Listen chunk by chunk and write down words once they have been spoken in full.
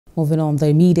Moving on, the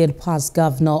immediate past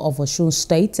governor of Osun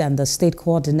State and the state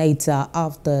coordinator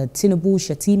of the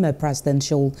Tinubu-Shettima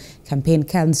presidential campaign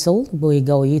council,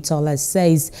 Gboyega Oyetola,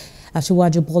 says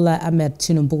Asiwaju Bola Ahmed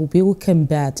Tinubu will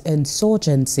combat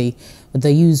insurgency with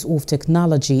the use of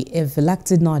technology if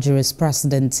elected Nigeria's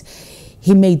president.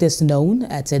 He made this known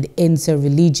at an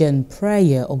inter-religion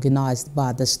prayer organized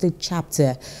by the state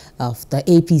chapter of the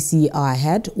APC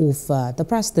ahead of the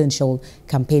presidential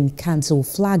campaign council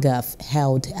flag-off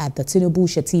held at the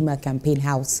Tinubu-Shettima campaign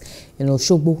house in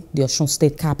Osogbo, the Osun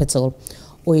State capital.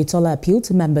 Oyetola appealed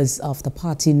to members of the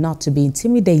party not to be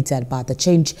intimidated by the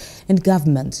change in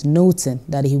government, noting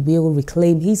that he will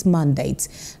reclaim his mandate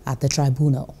at the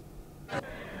tribunal.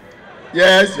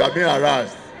 Yes, you are being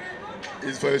harassed.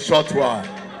 It's for a short while.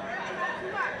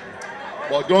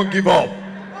 But don't give up.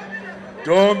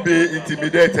 Don't be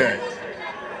intimidated.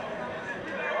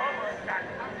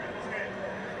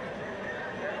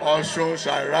 Osun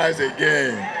shall rise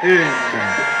again.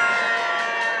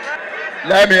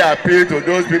 Let me appeal to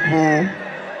those people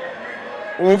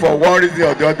who for one reason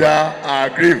or the other are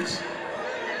aggrieved.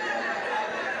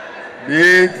 Be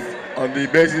it on the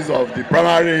basis of the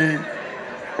primary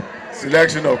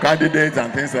selection of candidates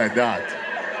and things like that.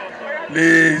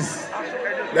 Please,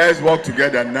 let's work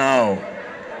together now.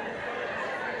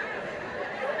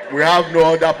 We have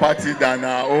no other party than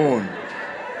our own,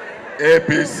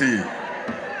 APC.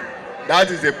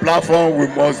 That is a platform we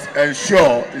must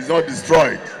ensure is not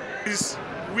destroyed.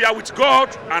 We are with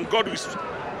God and God is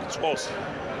with us.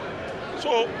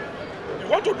 So, you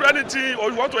want to do anything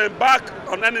or you want to embark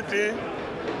on anything,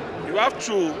 you have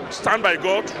to stand by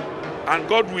God and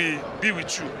God will be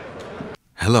with you.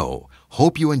 Hello,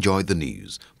 hope you enjoyed the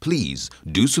news. Please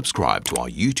do subscribe to our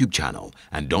YouTube channel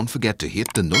and don't forget to hit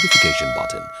the notification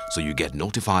button so you get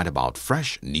notified about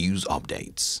fresh news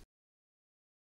updates.